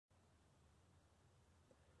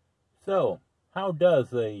So, how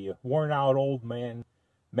does a worn-out old man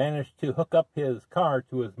manage to hook up his car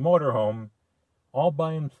to his motorhome all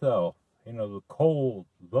by himself in a cold,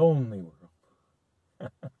 lonely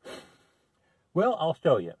world? Well, I'll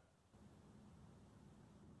show you.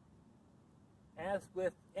 As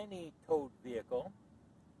with any towed vehicle,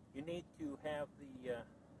 you need to have the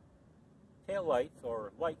tail lights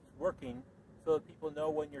or lights working so that people know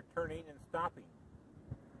when you're turning and stopping.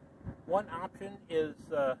 One option is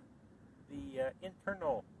the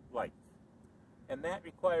internal lights, and that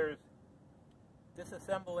requires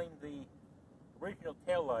disassembling the original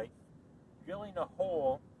tail lights, drilling a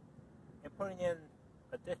hole, and putting in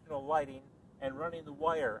additional lighting and running the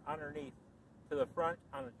wire underneath to the front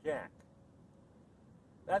on a jack.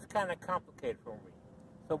 That's kind of complicated for me.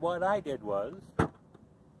 So what I did was,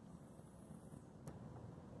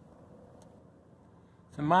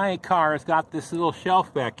 so my car has got this little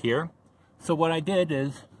shelf back here. So what I did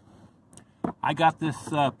is, I got this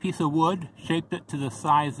piece of wood, shaped it to the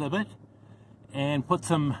size of it, and put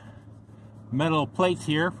some metal plates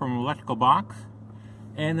here from an electrical box,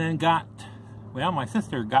 and then got, well, my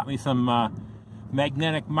sister got me some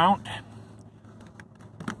magnetic mount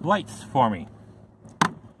lights for me.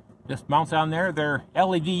 Just mounts on there. They're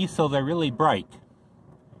LEDs, so they're really bright.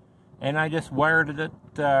 And I just wired it,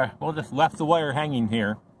 well, just left the wire hanging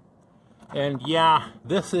here. And yeah,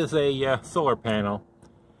 this is a solar panel.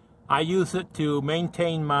 I use it to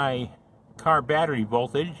maintain my car battery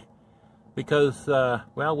voltage because,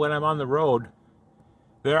 well, when I'm on the road,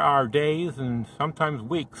 there are days and sometimes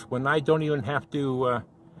weeks when I don't even have to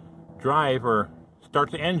drive or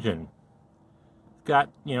start the engine. It's got,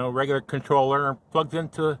 you know, regular controller, plugs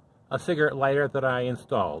into a cigarette lighter that I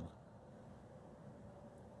installed.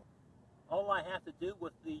 All I have to do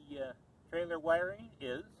with the trailer wiring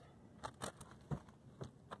is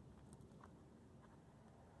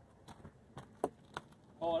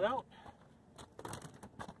pull it out,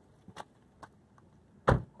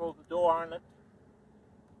 close the door on it.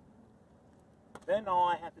 Then all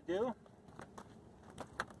I have to do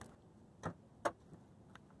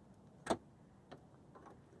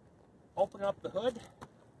open up the hood,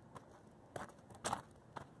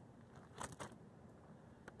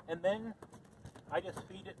 and then I just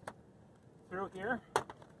feed it through here.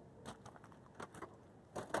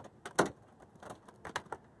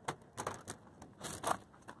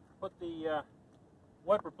 Put the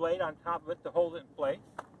wiper blade on top of it to hold it in place.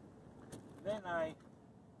 Then I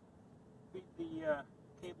feed the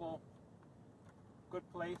cable good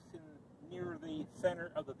place in near the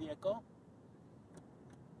center of the vehicle.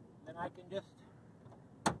 Then I can just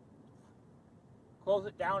close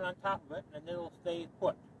it down on top of it, and it'll stay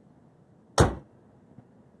put.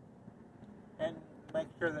 And make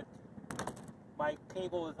sure that my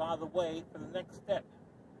cable is out of the way for the next step.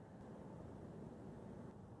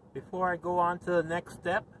 Before I go on to the next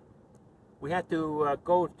step, we have to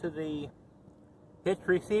go to the hitch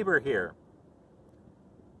receiver here.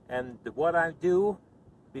 And what I do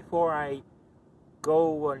before I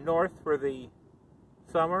go north for the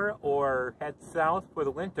summer or head south for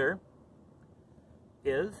the winter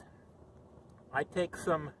is I take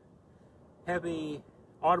some heavy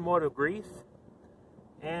automotive grease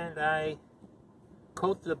and I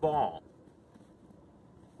coat the ball.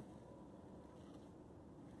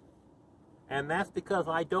 And that's because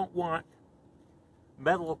I don't want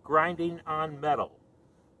metal grinding on metal.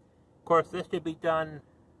 Of course, this should be done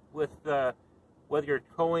with whether you're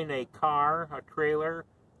towing a car, a trailer,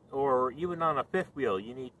 or even on a fifth wheel.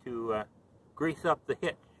 You need to grease up the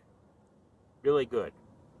hitch really good.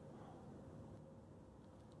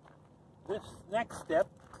 This next step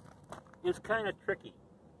is kind of tricky.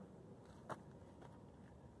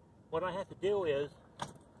 What I have to do is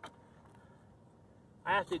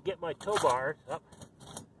I have to get my tow bars up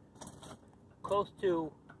close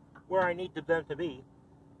to where I need them to be,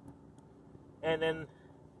 and then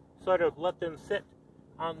sort of let them sit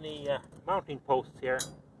on the mounting posts here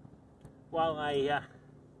while I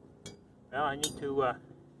need to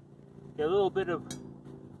get a little bit of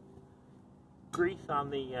grease on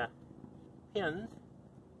the pins,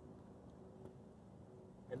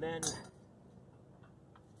 and then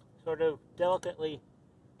sort of delicately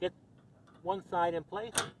get one side in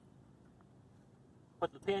place,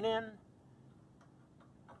 put the pin in,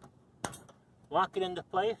 lock it into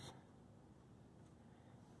place,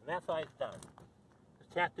 and that's how it's done.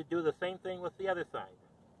 Just have to do the same thing with the other side.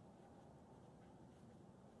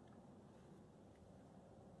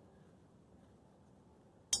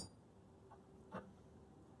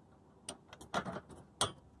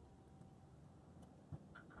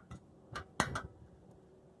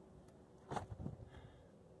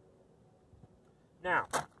 Now,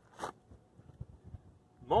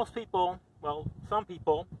 most people, well, some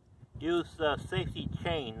people use safety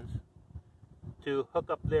chains to hook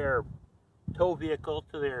up their tow vehicle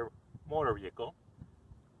to their motor vehicle,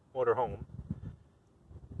 motor home,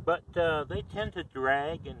 but they tend to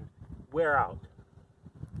drag and wear out.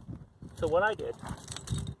 So what I did,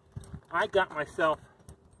 I got myself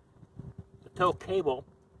a tow cable,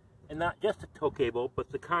 and not just a tow cable,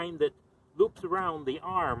 but the kind that loops around the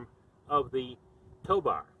arm of the tow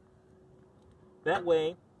bar. That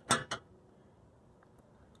way,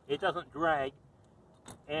 it doesn't drag,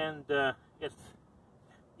 and it's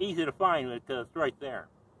easy to find because it's right there.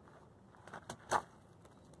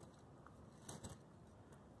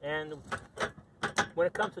 And when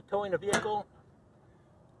it comes to towing a vehicle,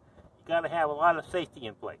 you got to have a lot of safety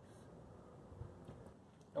in place.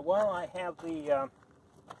 Now, while I have the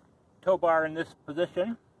tow bar in this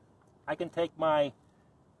position, I can take my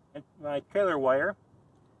trailer wire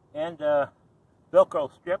and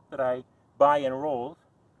Velcro strip that I buy in rolls,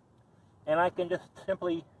 and I can just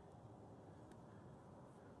simply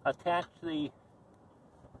attach the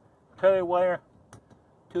trailer wire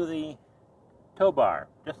to the tow bar,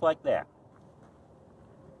 just like that.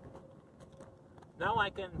 Now I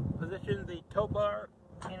can position the tow bar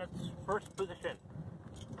in its first position.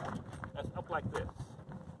 That's up like this.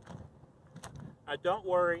 Now don't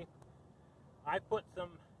worry, I put some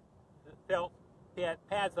felt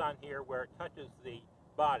pads on here where it touches the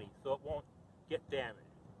body so it won't get damaged.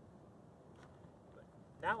 But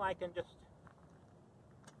now I can just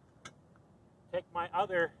take my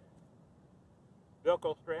other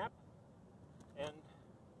Velcro strap and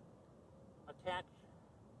attach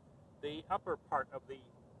the upper part of the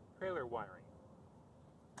trailer wiring.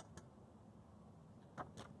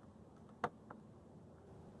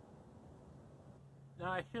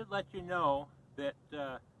 Now I should let you know that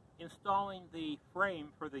installing the frame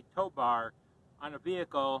for the tow bar on a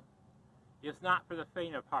vehicle is not for the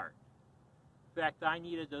faint of heart. In fact, I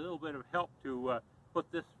needed a little bit of help to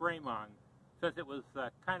put this frame on, since it was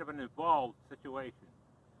kind of an involved situation.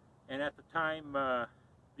 And at the time,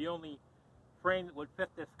 the only frame that would fit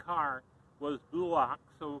this car was blue lock,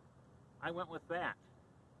 so I went with that.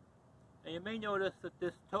 And you may notice that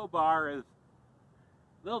this tow bar is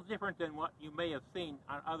a little different than what you may have seen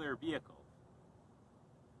on other vehicles.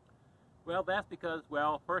 Well, that's because,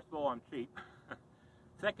 well, first of all, I'm cheap.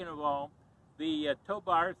 Second of all, the tow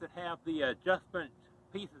bars that have the adjustment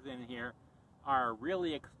pieces in here are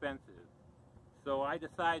really expensive. So I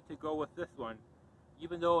decided to go with this one,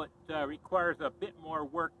 even though it requires a bit more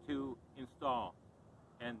work to install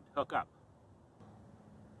and hook up.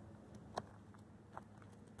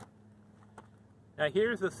 Now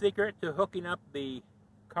here's the secret to hooking up the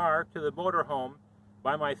car to the motorhome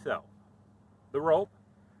by myself. The rope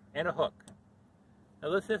and a hook. Now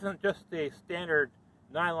this isn't just a standard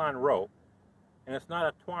nylon rope, and it's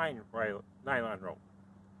not a twine nylon rope.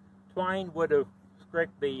 Twine would have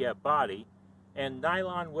scraped the body, and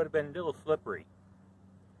nylon would have been a little slippery.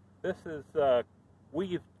 This is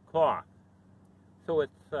weaved cloth, so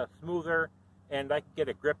it's smoother and I can get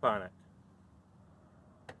a grip on it.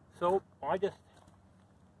 So I just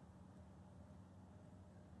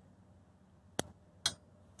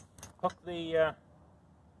hook the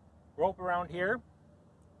rope around here,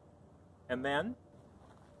 and then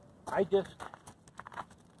I just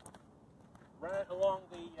run it along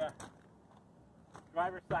the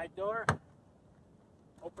driver's side door,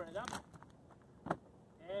 open it up, and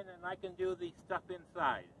then I can do the stuff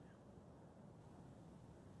inside.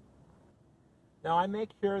 Now I make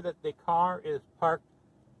sure that the car is parked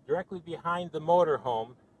directly behind the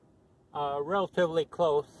motorhome, relatively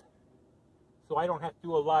close, so I don't have to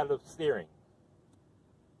do a lot of steering.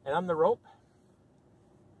 And on the rope,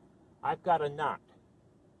 I've got a knot.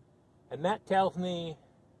 And that tells me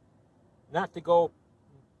not to go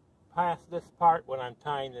past this part when I'm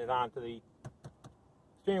tying it onto the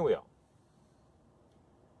steering wheel.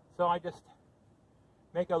 So I just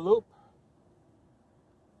make a loop,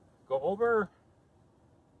 go over,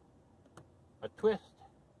 a twist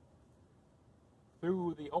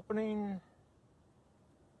through the opening,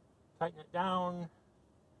 tighten it down,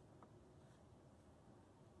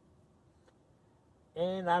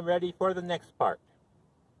 and I'm ready for the next part.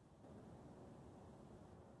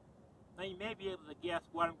 Now you may be able to guess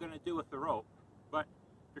what I'm going to do with the rope, but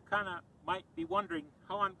you kind of might be wondering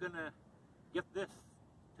how I'm going to get this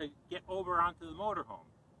to get over onto the motorhome.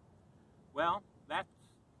 Well, that's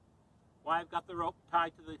why I've got the rope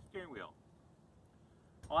tied to the steering wheel.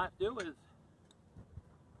 All I have to do is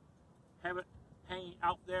have it hanging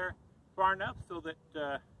out there far enough so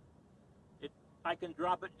that I can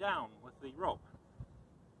drop it down with the rope.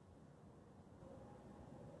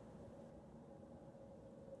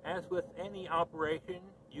 As with any operation,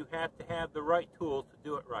 you have to have the right tools to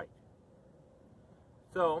do it right.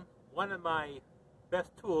 So, one of my best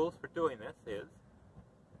tools for doing this is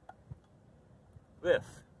this.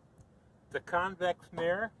 It's a convex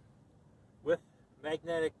mirror with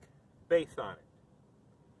magnetic base on it.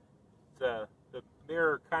 The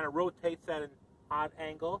mirror kind of rotates at an odd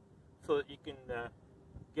angle so that you can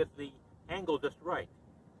get the angle just right.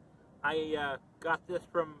 I got this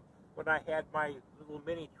from when I had my little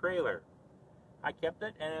mini trailer. I kept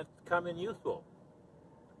it and it's come in useful.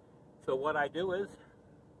 So what I do is,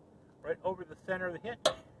 right over the center of the hitch,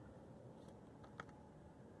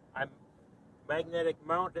 I magnetic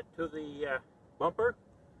mount it to the bumper,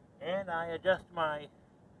 and I adjust my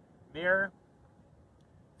mirror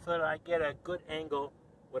so that I get a good angle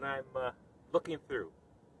when I'm looking through.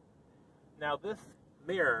 Now this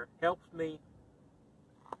mirror helps me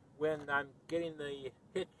when I'm getting the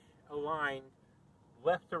hitch aligned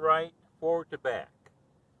left to right, forward to back.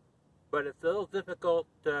 But it's a little difficult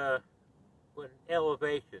when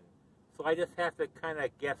elevation, so I just have to kind of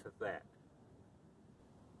guess at that.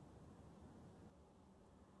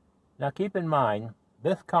 Now keep in mind,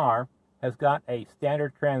 this car has got a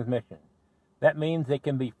standard transmission. That means it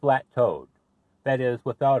can be flat-towed. That is,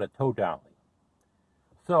 without a tow dolly.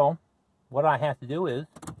 So, what I have to do is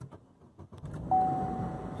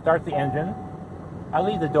start the engine. I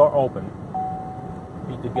leave the door open.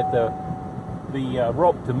 Need to get the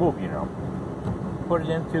rope to move, you know. Put it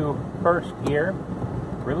into first gear,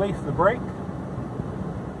 release the brake,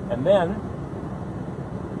 and then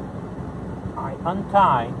I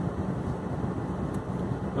untie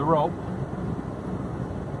the rope,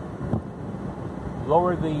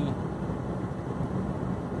 lower the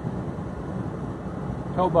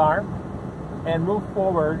tow bar, and move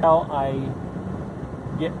forward until I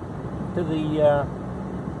get to the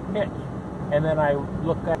hitch. And then I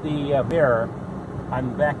look at the mirror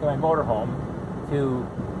on the back of my motorhome to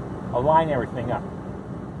align everything up.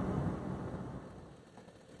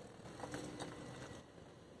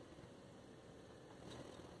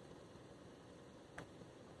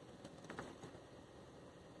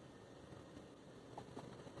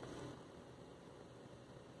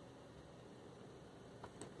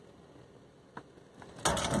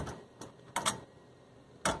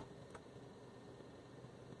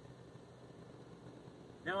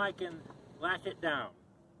 Now I can lash it down.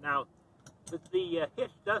 Now, the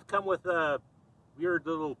hitch does come with a weird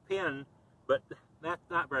little pin, but that's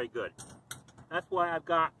not very good. That's why I've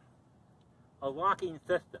got a locking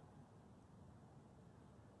system.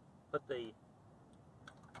 Put the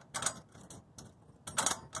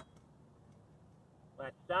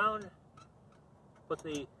latch down, put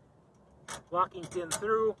the locking pin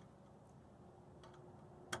through,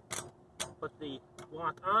 put the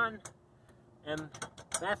lock on, and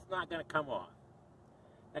that's not going to come off.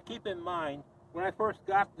 Now keep in mind, when I first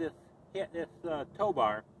got this tow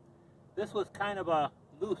bar, this was kind of a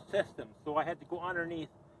loose system, so I had to go underneath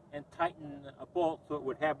and tighten a bolt so it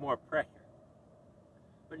would have more pressure.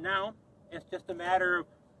 But now, it's just a matter of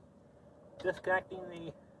disconnecting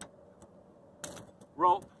the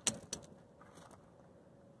rope,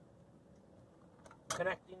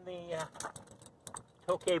 connecting the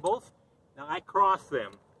tow cables. Now I cross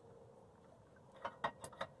them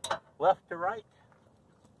left to right,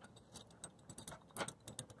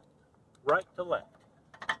 right to left.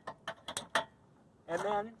 And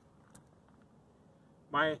then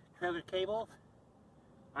my trailer cables,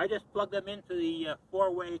 I just plug them into the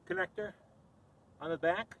four-way connector on the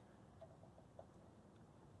back.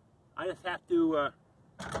 I just have to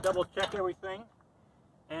double check everything,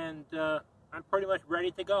 and I'm pretty much ready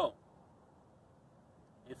to go.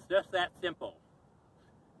 It's just that simple.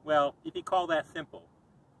 Well, if you call that simple.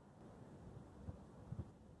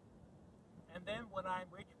 And then when I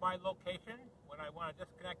reach my location, when I want to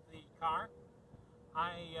disconnect the car,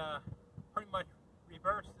 I pretty much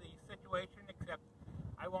reverse the situation, except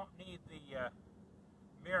I won't need the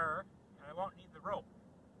mirror and I won't need the rope.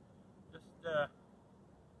 Just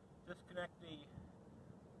disconnect the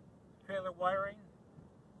trailer wiring,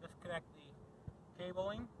 disconnect the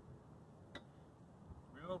cabling,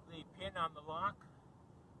 remove the pin on the lock,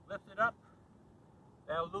 lift it up.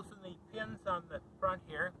 That'll loosen the pins on the front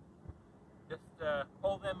here. Just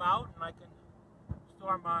pull them out, and I can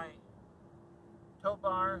store my tow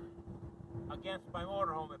bar against my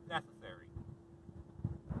motorhome if necessary.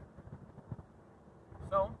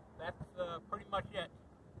 So that's pretty much it.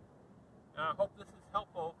 I hope this is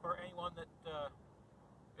helpful for anyone that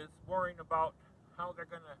is worrying about how they're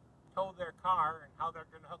going to tow their car and how they're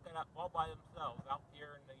going to hook it up all by themselves out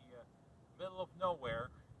here in the middle of nowhere.